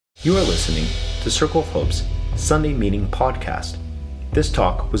You are listening to Circle of Hope's Sunday Meeting Podcast. This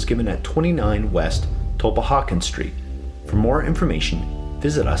talk was given at 29 West Tolpahawken Street. For more information,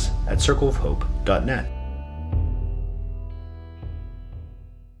 visit us at circleofhope.net.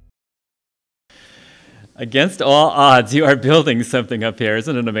 Against all odds, you are building something up here.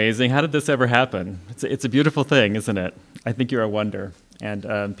 Isn't it amazing? How did this ever happen? It's a beautiful thing, isn't it? I think you're a wonder.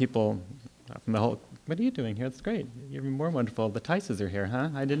 And people from the whole, what are you doing here? That's great. You're even more wonderful. The Tices are here,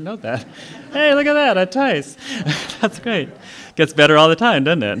 huh? I didn't know that. Hey, look at that, a Tice. That's great. Gets better all the time,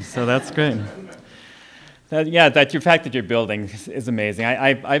 doesn't it? So that's great. The fact that you're building is amazing.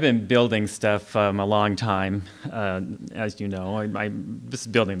 I've been building stuff a long time, as you know. I'm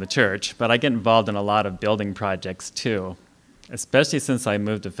just building the church, but I get involved in a lot of building projects too, especially since I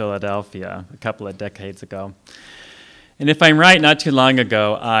moved to Philadelphia a couple of decades ago. And if I'm right, not too long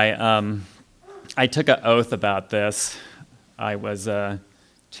ago, I took an oath about this. I was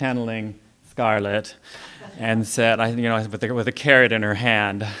channeling Scarlett and said, with a carrot in her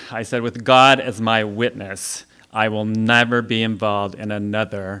hand, I said, with God as my witness, I will never be involved in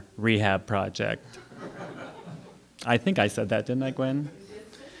another rehab project. I think I said that, didn't I, Gwen?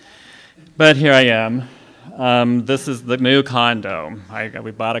 But here I am. This is the new condo.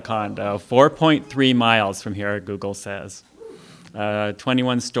 We bought a condo, 4.3 miles from here, Google says.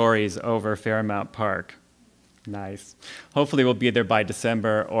 21 stories over Fairmount Park. Nice. Hopefully we'll be there by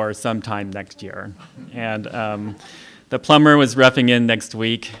December or sometime next year. And the plumber was roughing in next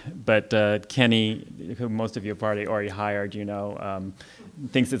week, but Kenny, who most of you have already hired,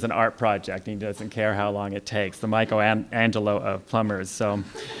 thinks it's an art project. And he doesn't care how long it takes. The Michelangelo of plumbers. So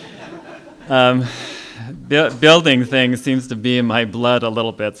building things seems to be in my blood a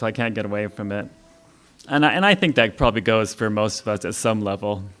little bit, so I can't get away from it. And I think that probably goes for most of us at some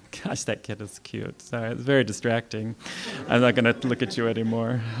level. Gosh, that kid is cute. Sorry, it's very distracting. I'm not going to look at you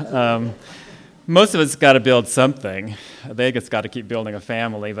anymore. Most of us got to build something. They just got to keep building a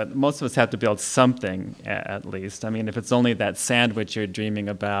family, but most of us have to build something at least. I mean, if it's only that sandwich you're dreaming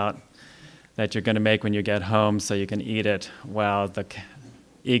about that you're going to make when you get home so you can eat it while the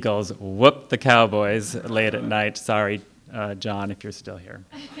Eagles whoop the Cowboys late at night. Sorry, John, if you're still here.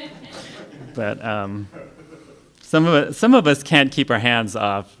 But some of us can't keep our hands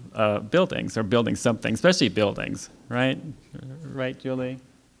off buildings or building something, especially buildings, right? Right, Julie?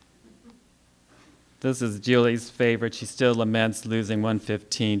 This is Julie's favorite. She still laments losing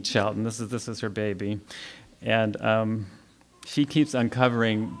 115 Chelton. This is her baby. And she keeps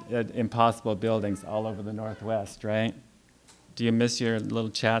uncovering impossible buildings all over the Northwest, right? Do you miss your little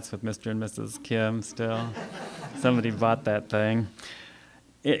chats with Mr. and Mrs. Kim still? Somebody bought that thing.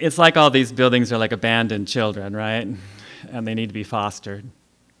 It's like all these buildings are like abandoned children, right? And they need to be fostered.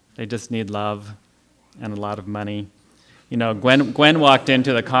 They just need love and a lot of money. Gwen walked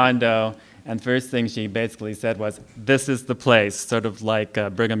into the condo, and first thing she basically said was, "This is the place," sort of like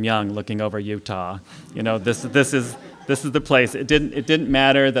Brigham Young looking over Utah. This is the place. It didn't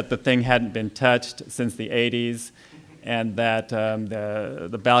matter that the thing hadn't been touched since the 80s. And that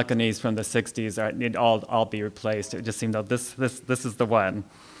the balconies from the 60s need all be replaced. It just seemed that this is the one.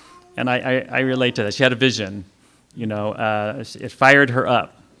 And I relate to that. She had a vision. It fired her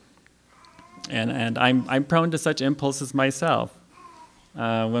up. And I'm prone to such impulses myself.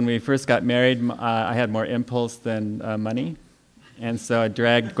 When we first got married, I had more impulse than money. And so I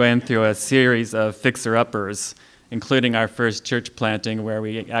dragged Gwen through a series of fixer-uppers, including our first church planting, where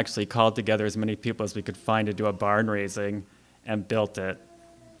we actually called together as many people as we could find to do a barn raising and built it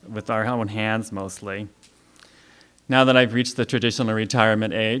with our own hands mostly. Now that I've reached the traditional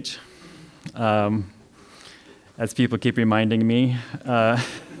retirement age, as people keep reminding me,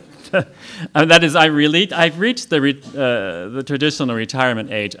 that is, I've reached the traditional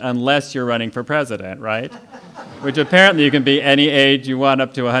retirement age unless you're running for president, right? Which apparently you can be any age you want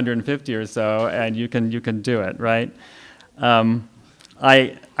up to 150 or so, and you can do it, right?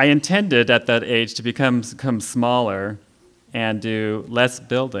 I intended at that age to become smaller and do less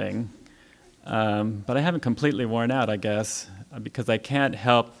building, but I haven't completely worn out, I guess, because I can't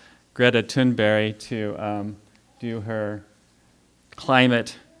help Greta Thunberg to do her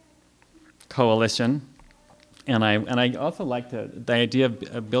climate coalition. And I also like the idea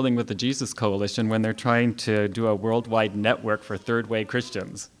of building with the Jesus Coalition when they're trying to do a worldwide network for third-way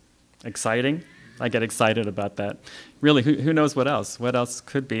Christians. Exciting? I get excited about that. Really, who knows what else? What else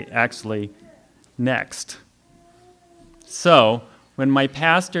could be actually next? So, when my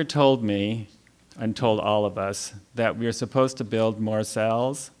pastor told me, and told all of us, that we were supposed to build more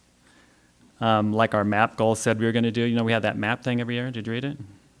cells, like our MAP goal said we were going to do. We have that MAP thing every year. Did you read it?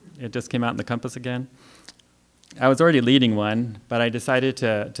 It just came out in the Compass again. I was already leading one, but I decided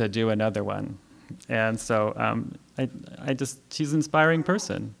to do another one. And so she's an inspiring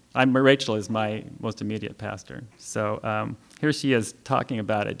person. Rachel is my most immediate pastor. So here she is talking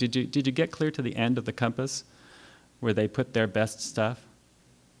about it. Did you get clear to the end of the compass where they put their best stuff?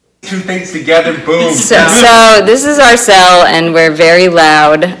 Two things together, boom. So this is our cell, and we're very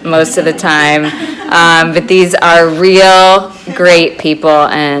loud most of the time. But these are real great people,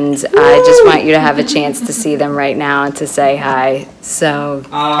 and I just want you to have a chance to see them right now and to say hi. So,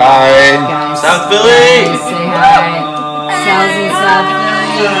 Hi. guys, South Philly. say hi. Cells in South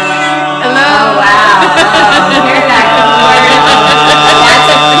Philly. Hello. Oh, wow. Oh, hear that chord? That's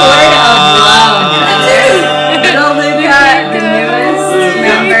a chord of love. Little Luca, the newest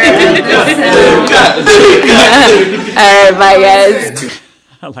member of the cell. All right, bye, guys.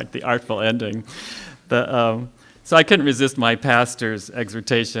 I like the artful ending. So I couldn't resist my pastor's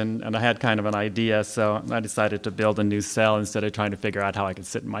exhortation, and I had kind of an idea, so I decided to build a new cell instead of trying to figure out how I could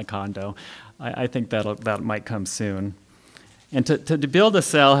sit in my condo. I think that might come soon. And to build a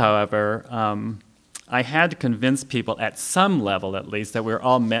cell, however, I had to convince people at some level, at least, that we're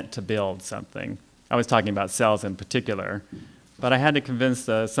all meant to build something. I was talking about cells in particular, but I had to convince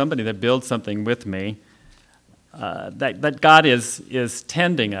somebody to build something with me. That God is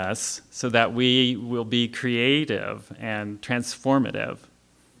tending us so that we will be creative and transformative.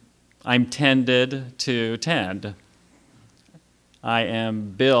 I'm tended to tend. I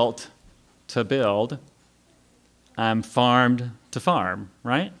am built to build. I'm farmed to farm,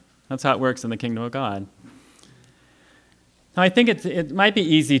 right? That's how it works in the kingdom of God. Now, I think it might be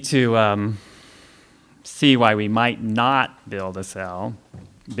easy to see why we might not build a cell,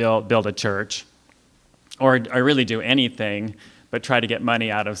 build a church, or really do anything but try to get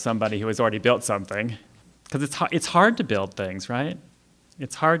money out of somebody who has already built something. Because it's hard to build things, right?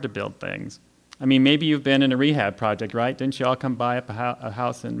 It's hard to build things. I mean, maybe you've been in a rehab project, right? Didn't you all come by a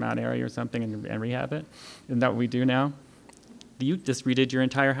house in Mount Airy or something and rehab it? Isn't that what we do now? You just redid your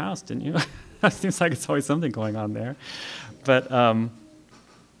entire house, didn't you? It seems like it's always something going on there. But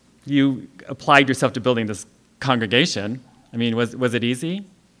you applied yourself to building this congregation. I mean, was it easy?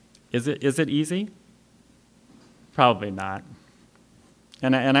 Is it easy? Probably not.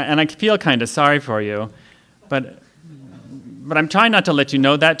 And I feel kind of sorry for you, but I'm trying not to let you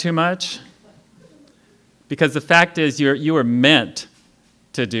know that too much, because the fact is you were meant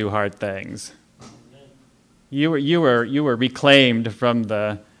to do hard things. You were reclaimed from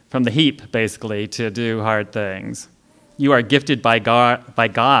the heap, basically, to do hard things. You are gifted by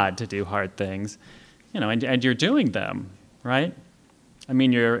God to do hard things, and you're doing them, right? I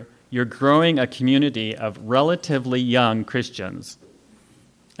mean, you're growing a community of relatively young Christians.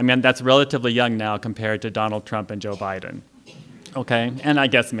 I mean, that's relatively young now compared to Donald Trump and Joe Biden, okay? And I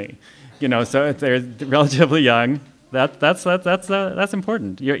guess me, so if they're relatively young, that's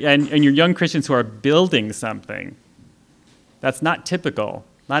important. And you're young Christians who are building something. That's not typical.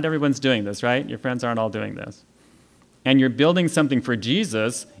 Not everyone's doing this, right? Your friends aren't all doing this. And you're building something for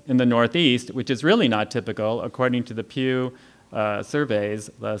Jesus in the Northeast, which is really not typical, according to the Pew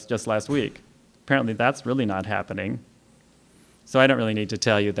surveys just last week. Apparently that's really not happening. So I don't really need to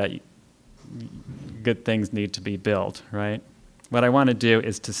tell you that good things need to be built, right? What I want to do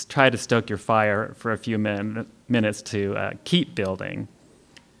is to try to stoke your fire for a few minutes to keep building.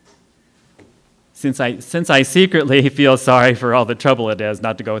 Since I secretly feel sorry for all the trouble it is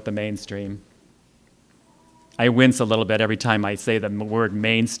not to go with the mainstream. I wince a little bit every time I say the word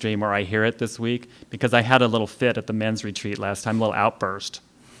mainstream or I hear it this week, because I had a little fit at the men's retreat last time, a little outburst,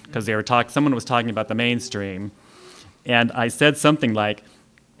 because someone was talking about the mainstream, and I said something like,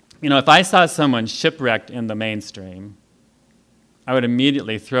 if I saw someone shipwrecked in the mainstream, I would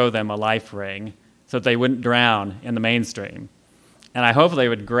immediately throw them a life ring so that they wouldn't drown in the mainstream. And I hopefully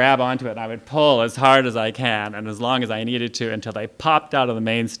would grab onto it and I would pull as hard as I can and as long as I needed to until they popped out of the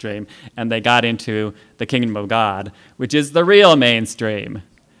mainstream and they got into the kingdom of God, which is the real mainstream.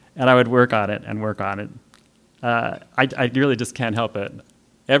 And I would work on it and work on it. I really just can't help it.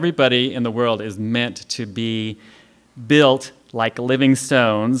 Everybody in the world is meant to be built like living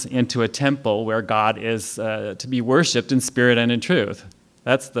stones into a temple where God is to be worshipped in spirit and in truth.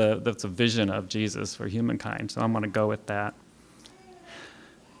 That's the vision of Jesus for humankind. So I'm going to go with that.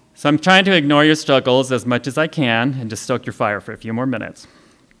 So I'm trying to ignore your struggles as much as I can and just stoke your fire for a few more minutes.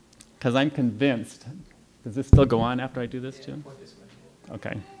 Because I'm convinced. Does this still go on after I do this, Jim?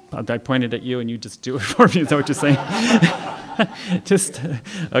 Okay. I pointed at you and you just do it for me. Is that what you're saying?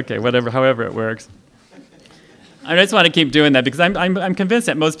 Okay, however it works. I just want to keep doing that because I'm convinced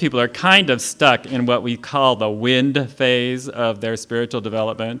that most people are kind of stuck in what we call the wind phase of their spiritual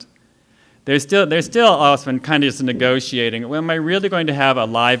development. They're still often kind of just negotiating. Well, am I really going to have a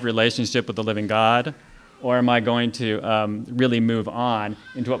live relationship with the living God? Or am I going to really move on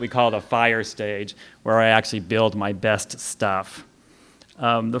into what we call the fire stage, where I actually build my best stuff?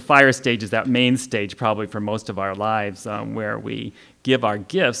 The fire stage is that main stage probably for most of our lives, where we give our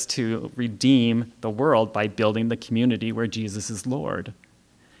gifts to redeem the world by building the community where Jesus is Lord.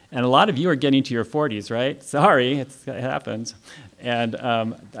 And a lot of you are getting to your 40s, right? Sorry, it happens. And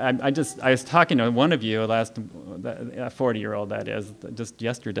I was talking to one of you, a 40-year-old that is, just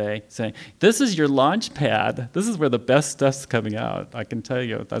yesterday, saying, this is your launch pad. This is where the best stuff's coming out. I can tell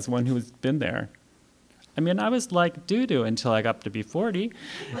you, that's one who's been there. I mean, I was like doo-doo until I got up to be 40,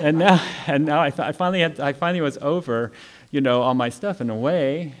 and now I finally was over, all my stuff in a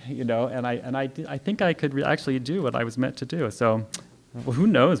way, and I think I could actually do what I was meant to do. So, well, who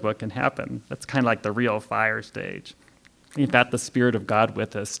knows what can happen? That's kind of like the real fire stage. We've got the Spirit of God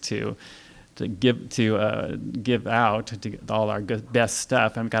with us to give out to all our best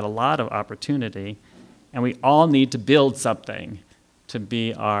stuff, and we've got a lot of opportunity, and we all need to build something to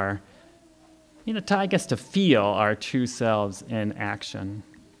be our, to feel our true selves in action.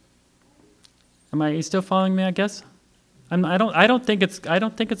 Are you still following me? I guess. I don't think it's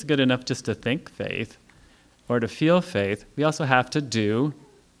good enough just to think faith or to feel faith. We also have to do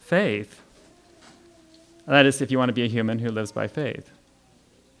faith. That is, if you want to be a human who lives by faith.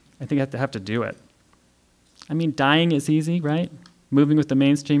 I think you have to do it. I mean, dying is easy, right? Moving with the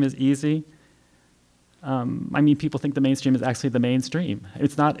mainstream is easy. People think the mainstream is actually the mainstream.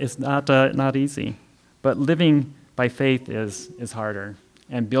 It's not easy. But living by faith is harder.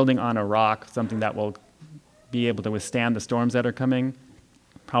 And building on a rock, something that will be able to withstand the storms that are coming,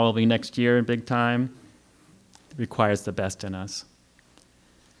 probably next year, big time, requires the best in us.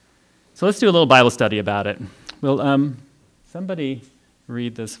 So let's do a little Bible study about it. Will somebody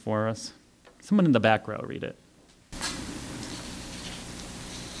read this for us? Someone in the back row, read it.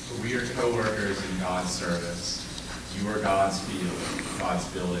 For we are co-workers in God's service. You are God's field, God's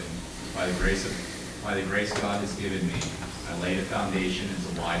building. By the grace God has given me, I laid a foundation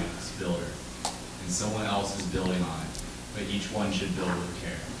as a wise builder, and someone else is building on it. But each one should build with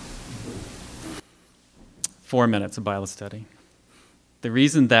care. 4 minutes of Bible study. The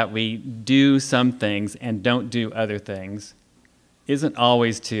reason that we do some things and don't do other things isn't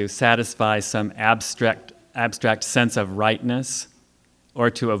always to satisfy some abstract sense of rightness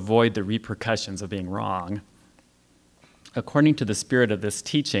or to avoid the repercussions of being wrong. According to the spirit of this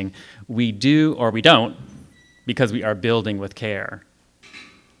teaching, we do or we don't because we are building with care.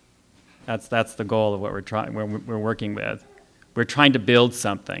 That's the goal of what we're working with. We're trying to build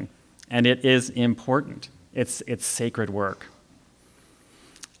something, and it is important. It's sacred work.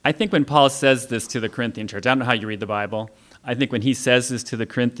 I think when Paul says this to the Corinthian church, I don't know how you read the Bible, I think when he says this to the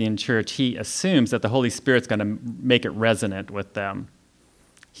Corinthian church, he assumes that the Holy Spirit's going to make it resonant with them.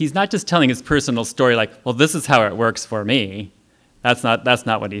 He's not just telling his personal story like, well, this is how it works for me. That's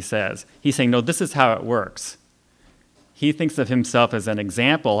not what he says. He's saying, no, this is how it works. He thinks of himself as an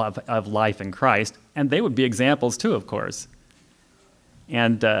example of life in Christ, and they would be examples too, of course.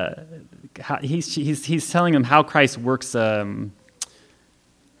 And he's telling them how Christ works in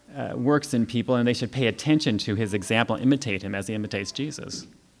people, and they should pay attention to his example and imitate him as he imitates Jesus.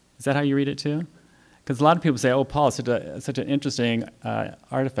 Is that how you read it too? Because a lot of people say, oh, Paul is such an interesting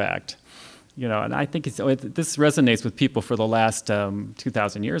artifact. And I think this resonates with people for the last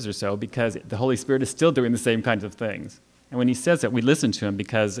 2,000 years or so because the Holy Spirit is still doing the same kinds of things. And when he says it, we listen to him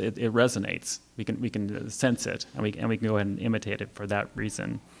because it resonates. We can sense it, and we can go ahead and imitate it for that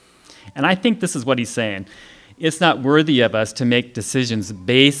reason. And I think this is what he's saying. It's not worthy of us to make decisions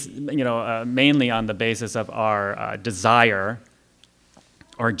mainly on the basis of our desire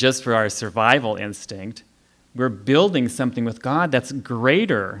or just for our survival instinct. We're building something with God that's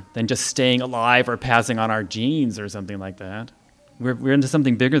greater than just staying alive or passing on our genes or something like that. We're into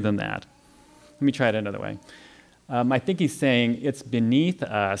something bigger than that. Let me try it another way. I think he's saying it's beneath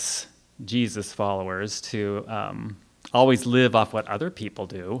us, Jesus followers, to always live off what other people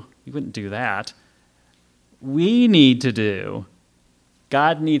do. We wouldn't do that. We need to do.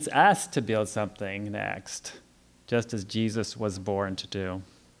 God needs us to build something next, just as Jesus was born to do.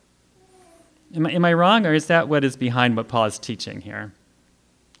 Am I wrong, or is that what is behind what Paul is teaching here?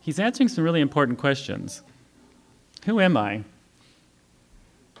 He's answering some really important questions. Who am I?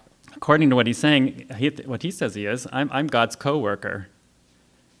 According to what he's saying, what he says he is, I'm God's co-worker.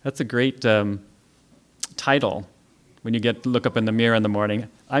 That's a great title when you get to look up in the mirror in the morning.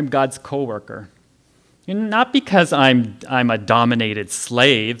 I'm God's co-worker. Not because I'm a dominated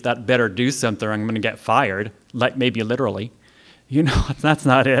slave that better do something or I'm going to get fired, like maybe literally. That's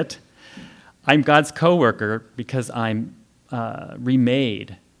not it. I'm God's co-worker because I'm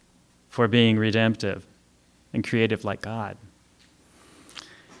remade for being redemptive and creative like God.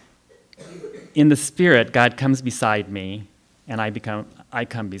 In the Spirit, God comes beside me, and I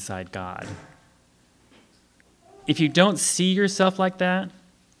come beside God. If you don't see yourself like that,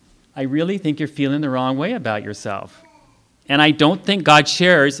 I really think you're feeling the wrong way about yourself. And I don't think God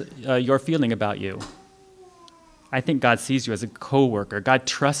shares your feeling about you. I think God sees you as a co-worker. God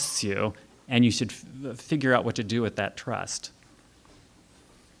trusts you, and you should figure out what to do with that trust.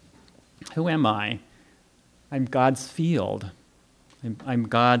 Who am I? I'm God's field. I'm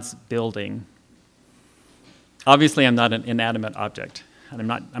God's building. Obviously, I'm not an inanimate object, and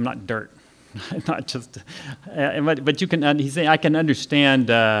I'm not dirt. I'm not just. But you can. He's saying I can understand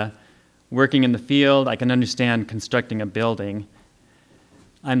working in the field. I can understand constructing a building.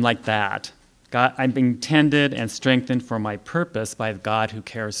 I'm like that. God, I'm being tended and strengthened for my purpose by God who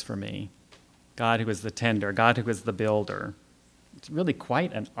cares for me. God who is the tender. God who is the builder. It's really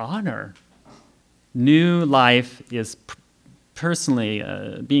quite an honor. New life is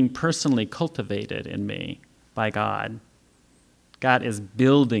being personally cultivated in me by God. God is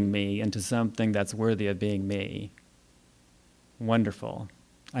building me into something that's worthy of being me. Wonderful.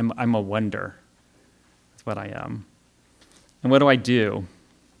 I'm a wonder. That's what I am. And what do I do?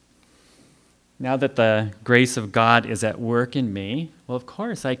 Now that the grace of God is at work in me, well, of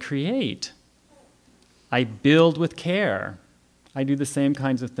course, I create. I build with care. I do the same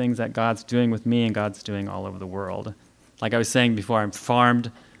kinds of things that God's doing with me and God's doing all over the world. Like I was saying before, I'm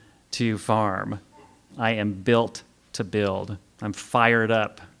farmed to farm. I am built to build. I'm fired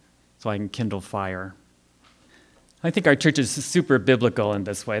up so I can kindle fire. I think our church is super biblical in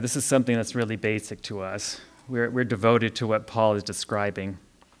this way. This is something that's really basic to us. We're devoted to what Paul is describing.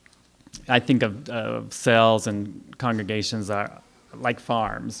 I think of cells and congregations are like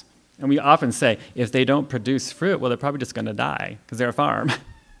farms. And we often say, if they don't produce fruit, well, they're probably just going to die because they're a farm.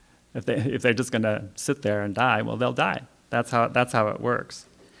 If they're just going to sit there and die, well, they'll die. That's how it works.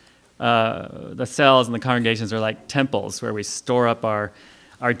 The cells and the congregations are like temples where we store up our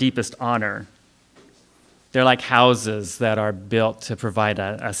deepest honor. They're like houses that are built to provide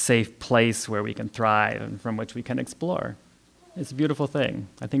a safe place where we can thrive and from which we can explore. It's a beautiful thing.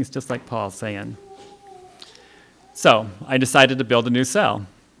 I think it's just like Paul's saying. So I decided to build a new cell.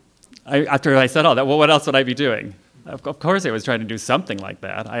 After I said all that, well, what else would I be doing? Of course I was trying to do something like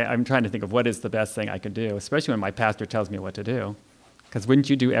that. I'm trying to think of what is the best thing I could do, especially when my pastor tells me what to do. Because wouldn't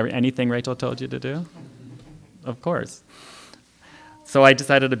you do anything Rachel told you to do? Of course. So I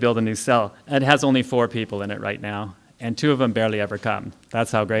decided to build a new cell. It has only 4 people in it right now, and 2 of them barely ever come.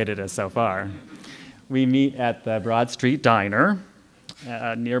 That's how great it is so far. We meet at the Broad Street Diner,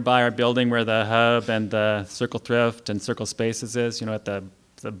 nearby our building where the Hub and the Circle Thrift and Circle Spaces is, at the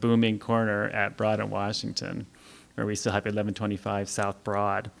booming corner at Broad and Washington, where we still have 1125 South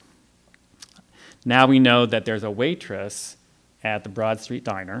Broad. Now we know that there's a waitress at the Broad Street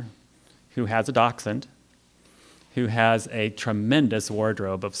Diner who has a dachshund, who has a tremendous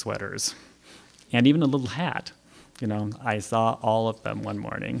wardrobe of sweaters, and even a little hat. I saw all of them one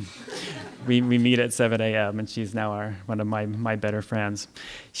morning. We meet at 7 a.m., and she's now one of my better friends.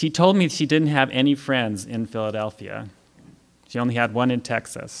 She told me she didn't have any friends in Philadelphia. She only had one in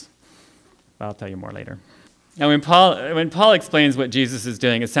Texas. I'll tell you more later. Now, when Paul explains what Jesus is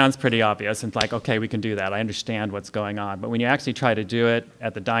doing, it sounds pretty obvious. It's like, okay, we can do that. I understand what's going on. But when you actually try to do it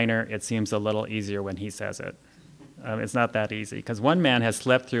at the diner, it seems a little easier when he says it. It's not that easy, because one man has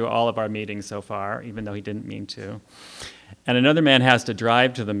slept through all of our meetings so far, even though he didn't mean to. And another man has to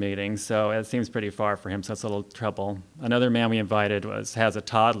drive to the meeting, so it seems pretty far for him, so it's a little trouble. Another man we invited has a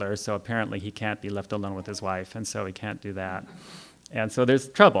toddler, so apparently he can't be left alone with his wife, and so he can't do that. And so there's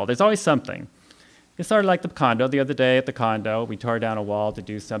trouble. There's always something. It's sort of like the condo. The other day at the condo, we tore down a wall to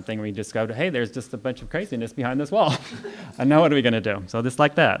do something, and we discovered, hey, there's just a bunch of craziness behind this wall. And now what are we going to do? So just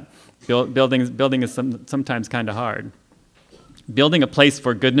like that. Building is sometimes kind of hard. Building a place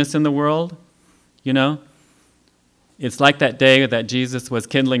for goodness in the world, it's like that day that Jesus was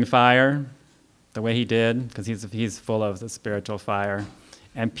kindling fire, the way he did, because he's full of the spiritual fire.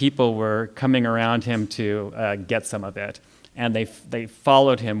 And people were coming around him to get some of it. And they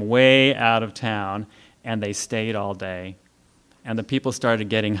followed him way out of town, and they stayed all day. And the people started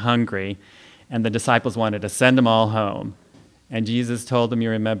getting hungry, and the disciples wanted to send them all home. And Jesus told them, you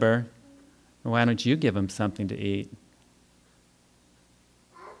remember, why don't you give them something to eat?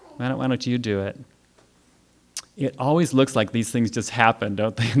 Why don't you do it? It always looks like these things just happen,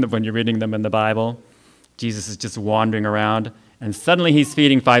 don't they, when you're reading them in the Bible? Jesus is just wandering around, and suddenly he's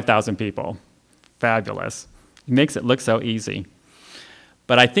feeding 5,000 people. Fabulous. He makes it look so easy.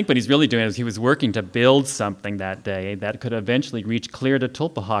 But I think what he's really doing is he was working to build something that day that could eventually reach clear to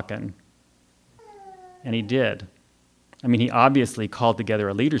Tulpehocken. And he did. I mean, he obviously called together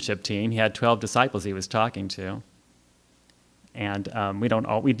a leadership team. He had 12 disciples he was talking to. And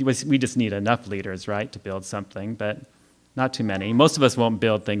we just need enough leaders, right, to build something, but not too many. Most of us won't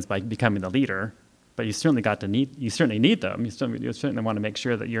build things by becoming the leader, but you certainly need them. You certainly want to make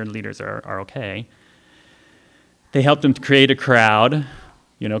sure that your leaders are okay. They helped him to create a crowd.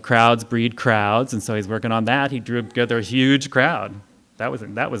 You know, crowds breed crowds, and so he's working on that. He drew together a huge crowd. That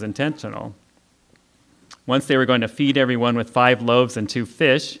was intentional. Once they were going to feed everyone with 5 loaves and 2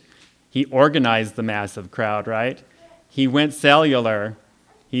 fish, he organized the massive crowd, right? He went cellular.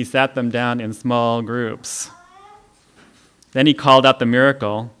 He sat them down in small groups. Then he called out the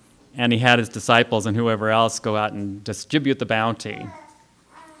miracle, and he had his disciples and whoever else go out and distribute the bounty.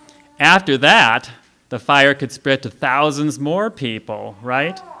 After that, the fire could spread to thousands more people,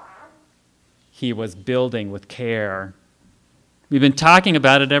 right? He was building with care. We've been talking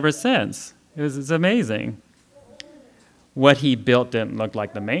about it ever since. It's amazing. What he built didn't look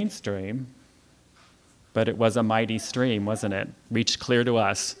like the mainstream, but it was a mighty stream, wasn't it? Reached clear to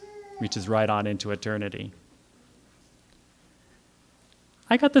us, reaches right on into eternity.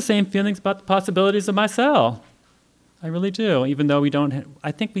 I got the same feelings about the possibilities of my cell. I really do, even though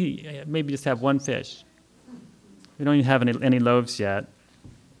I think we maybe just have 1 fish. We don't even have any loaves yet.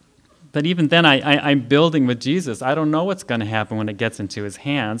 But even then, I'm building with Jesus. I don't know what's going to happen when it gets into his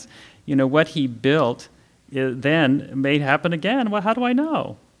hands. You know, what he built then may happen again. Well, how do I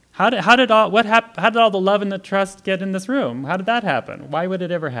know? How did all the love and the trust get in this room? How did that happen? Why would it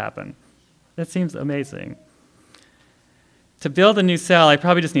ever happen? That seems amazing. To build a new cell, I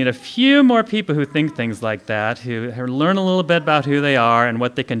probably just need a few more people who think things like that, who learn a little bit about who they are and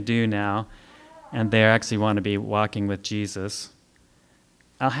what they can do now, and they actually want to be walking with Jesus.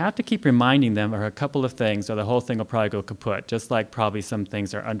 I'll have to keep reminding them of a couple of things, or the whole thing will probably go kaput, just like probably some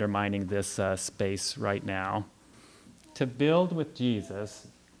things are undermining this space right now. To build with Jesus,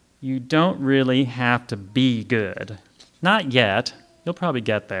 you don't really have to be good. Not yet. You'll probably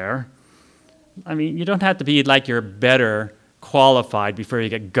get there. I mean, you don't have to be like you're better qualified before you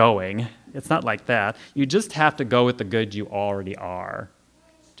get going. It's not like that. You just have to go with the good you already are.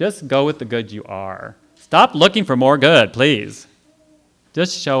 Just go with the good you are. Stop looking for more good, please.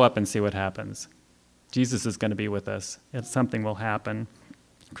 Just show up and see what happens. Jesus is going to be with us. Something will happen.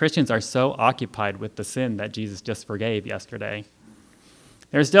 Christians are so occupied with the sin that Jesus just forgave yesterday.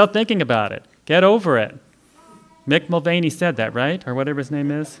 They're still thinking about it. Get over it. Mick Mulvaney said that, right? Or whatever his name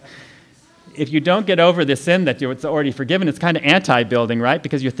is. If you don't get over the sin that it's already forgiven, it's kind of anti-building, right?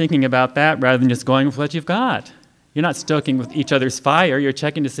 Because you're thinking about that rather than just going with what you've got. You're not stoking with each other's fire. You're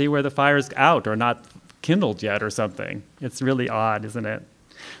checking to see where the fire's out or not kindled yet or something. It's really odd, isn't it?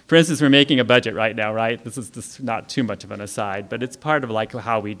 For instance, we're making a budget right now, right? This is just not too much of an aside, but it's part of like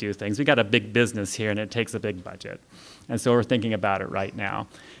how we do things. We got a big business here, and it takes a big budget. And so we're thinking about it right now.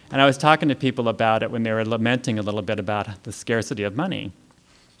 And I was talking to people about it when they were lamenting a little bit about the scarcity of money.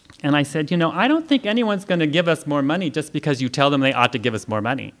 And I said, I don't think anyone's going to give us more money just because you tell them they ought to give us more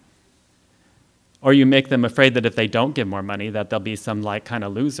money. Or you make them afraid that if they don't give more money, that they'll be some like kind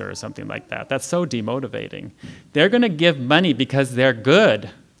of loser or something like that. That's so demotivating. They're going to give money because they're good.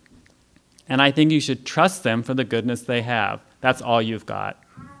 And I think you should trust them for the goodness they have. That's all you've got.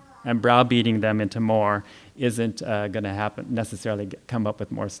 And browbeating them into more isn't going to happen necessarily come up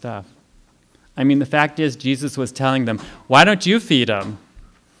with more stuff. I mean, the fact is, Jesus was telling them, why don't you feed them?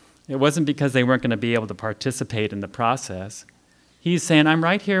 It wasn't because they weren't going to be able to participate in the process. He's saying, I'm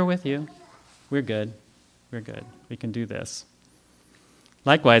right here with you. We're good. We're good. We can do this.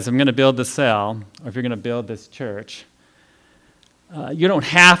 Likewise, if I'm going to build the cell, or if you're going to build this church, you don't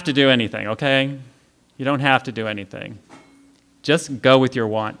have to do anything, okay? You don't have to do anything. Just go with your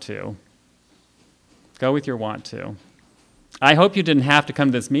want to. Go with your want to. I hope you didn't have to come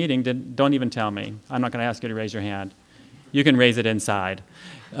to this meeting. Don't even tell me. I'm not going to ask you to raise your hand. You can raise it inside.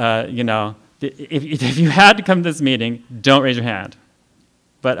 If you had to come to this meeting, don't raise your hand.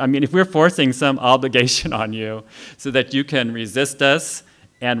 But, I mean, if we're forcing some obligation on you so that you can resist us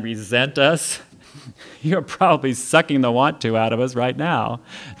and resent us, you're probably sucking the want to out of us right now.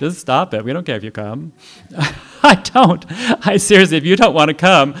 Just stop it. We don't care if you come. I seriously, if you don't want to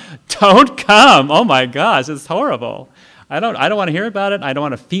come, don't come. Oh, my gosh, it's horrible. I don't want to hear about it. I don't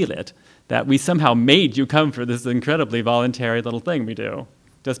want to feel it, that we somehow made you come for this incredibly voluntary little thing we do,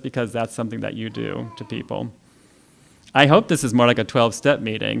 just because that's something that you do to people. I hope this is more like a 12-step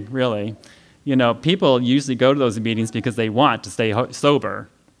meeting, really. People usually go to those meetings because they want to stay sober,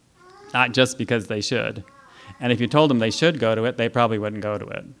 not just because they should. And if you told them they should go to it, they probably wouldn't go to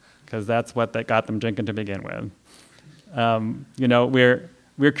it, because that's what that got them drinking to begin with.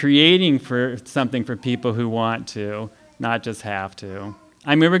 We're creating for something for people who want to, not just have to.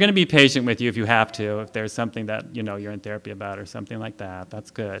 I mean, we're going to be patient with you if you have to, if there's something that you're in therapy about or something like that.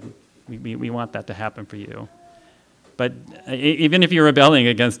 That's good. We want that to happen for you. But even if you're rebelling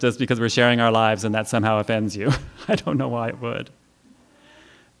against us because we're sharing our lives and that somehow offends you, I don't know why it would.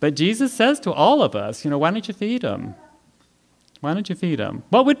 But Jesus says to all of us, why don't you feed them? Why don't you feed them?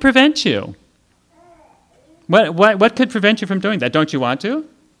 What would prevent you? What could prevent you from doing that? Don't you want to?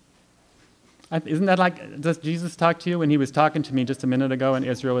 Isn't that like, does Jesus talk to you when he was talking to me just a minute ago and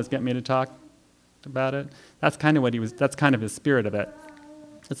Israel was getting me to talk about it? That's kind of that's kind of his spirit of it.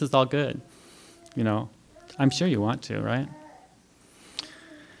 This is all good. I'm sure you want to, right?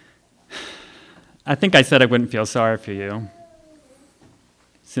 I think I said I wouldn't feel sorry for you,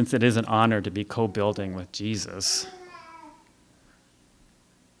 since it is an honor to be co-building with Jesus.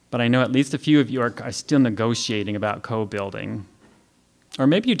 But I know at least a few of you are still negotiating about co-building. Or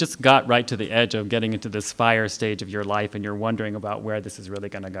maybe you just got right to the edge of getting into this fire stage of your life and you're wondering about where this is really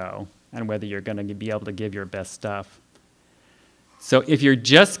going to go and whether you're going to be able to give your best stuff. So if you're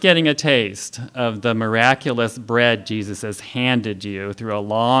just getting a taste of the miraculous bread Jesus has handed you through a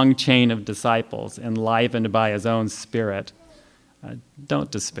long chain of disciples enlivened by his own Spirit, don't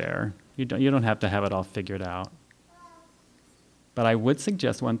despair. You don't have to have it all figured out. But I would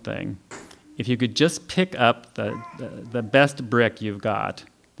suggest one thing. If you could just pick up the best brick you've got,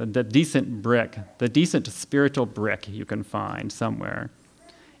 the decent brick, the decent spiritual brick you can find somewhere,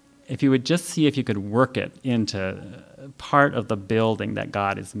 if you would just see if you could work it into part of the building that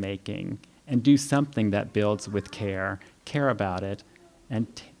God is making and do something that builds with care about it, and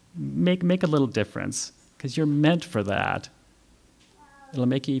make a little difference, because you're meant for that.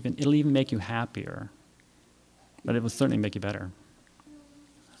 It'll even make you happier, but it will certainly make you better.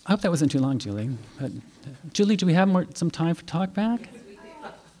 I hope that wasn't too long, Julie. But Julie, do we have some time for talk back?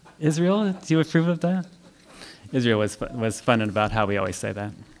 Israel, do you approve of that? Israel was fun about how we always say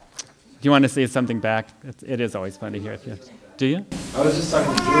that. Do you want to say something back? It is always fun to hear it. Do you? I was just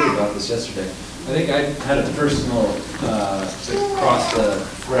talking to Julie about this yesterday. I think I had a personal cross the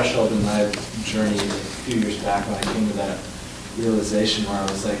threshold in my journey a few years back when I came to that realization where I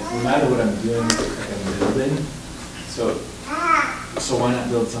was like, no matter what I'm doing, like I'm building. So why not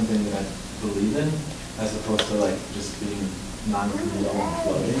build something that I believe in, as opposed to like just being non-committal and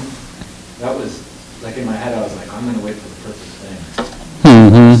floating? That was like in my head. I was like, I'm going to wait for the perfect thing.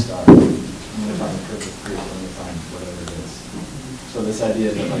 Start. I'm going to find the perfect fruit. I'm going to find whatever it is. So this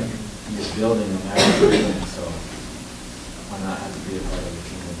idea that like you're building no matter what you're doing, so why not have to be a part of the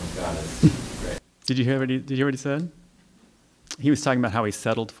kingdom of God is great. Did you hear what he said? He was talking about how he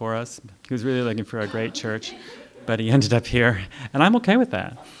settled for us. He was really looking for a great church, but he ended up here, and I'm okay with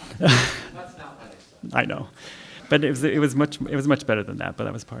that. That's not what I said. I know, but it was much better than that. But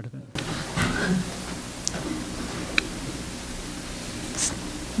that was part of it.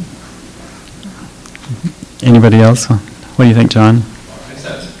 Anybody else? What do you think, John? I just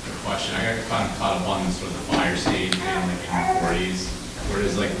had a question. I got kind of caught up on sort of the fire stage in the 40s. Where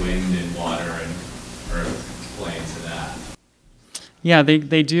does like wind and water and earth play into that? Yeah,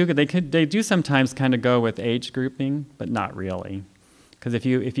 they do sometimes kind of go with age grouping, but not really. Because if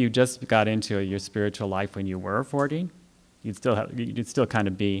you just got into your spiritual life when you were 40, you'd still kind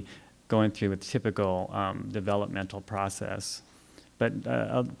of be going through a typical developmental process.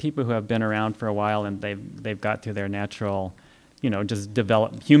 But people who have been around for a while and they've got through their natural, just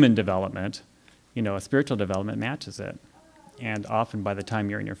human development, a spiritual development matches it. And often by the time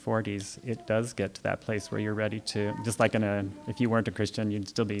you're in your 40s, it does get to that place where you're ready to, just like if you weren't a Christian, you'd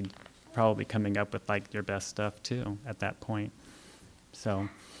still be probably coming up with like your best stuff too at that point. So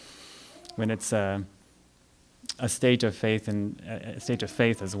when it's a stage of faith and a stage of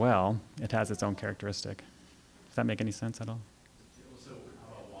faith as well, it has its own characteristic. Does that make any sense at all? So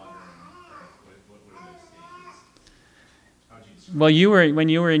how about water and earth? What are those stages? How would you describe Well, when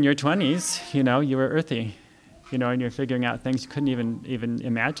you were in your 20s, you were earthy. And you're figuring out things you couldn't even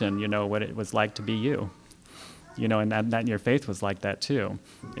imagine, what it was like to be you. And that your faith was like that too.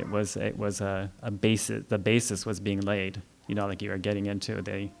 It was a basis. The basis was being laid. Like you were getting into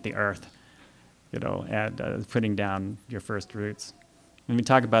the earth, and putting down your first roots. When we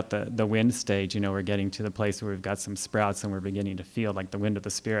talk about the wind stage, we're getting to the place where we've got some sprouts and we're beginning to feel like the wind of the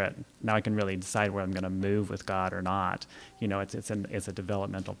Spirit. Now I can really decide where I'm going to move with God or not. It's a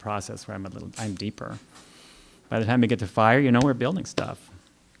developmental process where I'm deeper. By the time we get to fire, we're building stuff.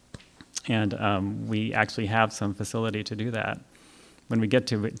 And we actually have some facility to do that. When we get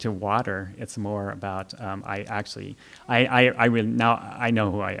to water, it's more about I really now I know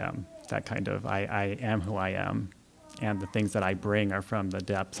who I am. That kind of I am who I am, and the things that I bring are from the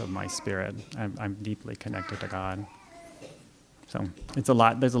depths of my spirit. I'm deeply connected to God. So it's a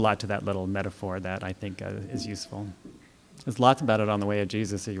lot. There's a lot to that little metaphor that I think is useful. There's lots about it on the Way of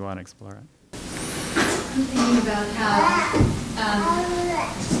Jesus if you want to explore it. I'm thinking about how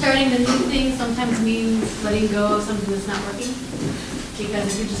starting the new thing sometimes means letting go of something that's not working.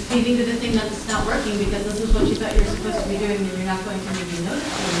 Because if you're just cleaving to the thing that's not working because this is what you thought you were supposed to be doing, then you're not going to maybe notice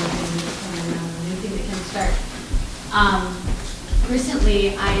the new thing that's coming around, the new thing that can start.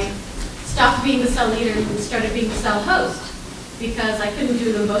 Recently, I stopped being the cell leader and started being the cell host because I couldn't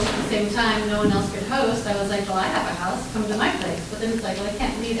do them both at the same time. No one else could host. I was like, well, I have a house. Come to my place. But then it's like, well, I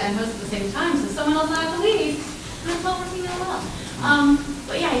can't lead and host at the same time, so someone else will have to lead. And it's all working out well.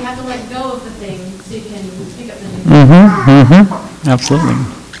 But yeah, you have to let go of the thing so you can pick up the new thing. Absolutely.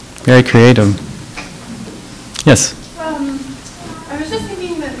 Very creative. Yes? I was just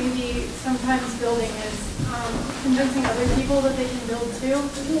thinking that maybe sometimes building is convincing other people that they can build too.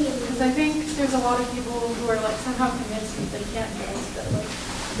 Because I think there's a lot of people who are like somehow convinced that they can't build,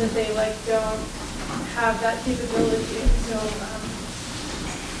 that they like don't have that capability. So,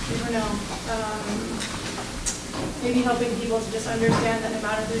 I don't know. Maybe helping people to just understand that no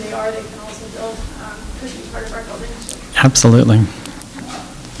matter who they are, they can also build could be part of our building. Absolutely.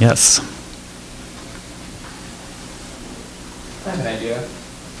 Yes. I have an idea.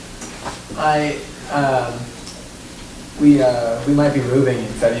 We might be moving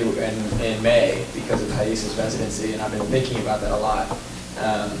in February in May because of Thais' residency, and I've been thinking about that a lot.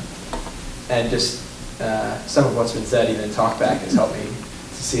 And just some of what's been said, even in talkback, has helped me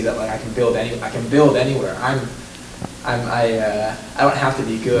to see that like I can build anywhere. I don't have to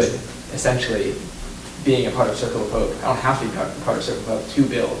be good, essentially, being a part of Circle of Hope. I don't have to be part of Circle of Hope to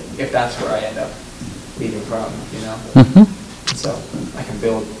build, if that's where I end up leaving from, you know? So I can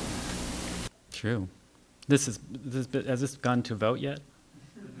build. True. Has this gone to vote yet?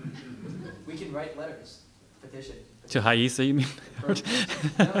 We can write letters, petition. To Haisa, you mean? No,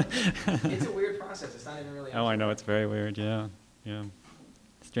 it's a weird process. It's not even really. Oh, I know, it's very weird, yeah.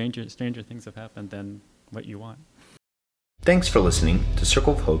 Stranger things have happened than what you want. Thanks for listening to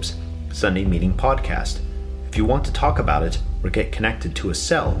Circle of Hope's Sunday Meeting Podcast. If you want to talk about it or get connected to a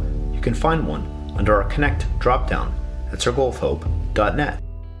cell, you can find one under our Connect dropdown at circleofhope.net.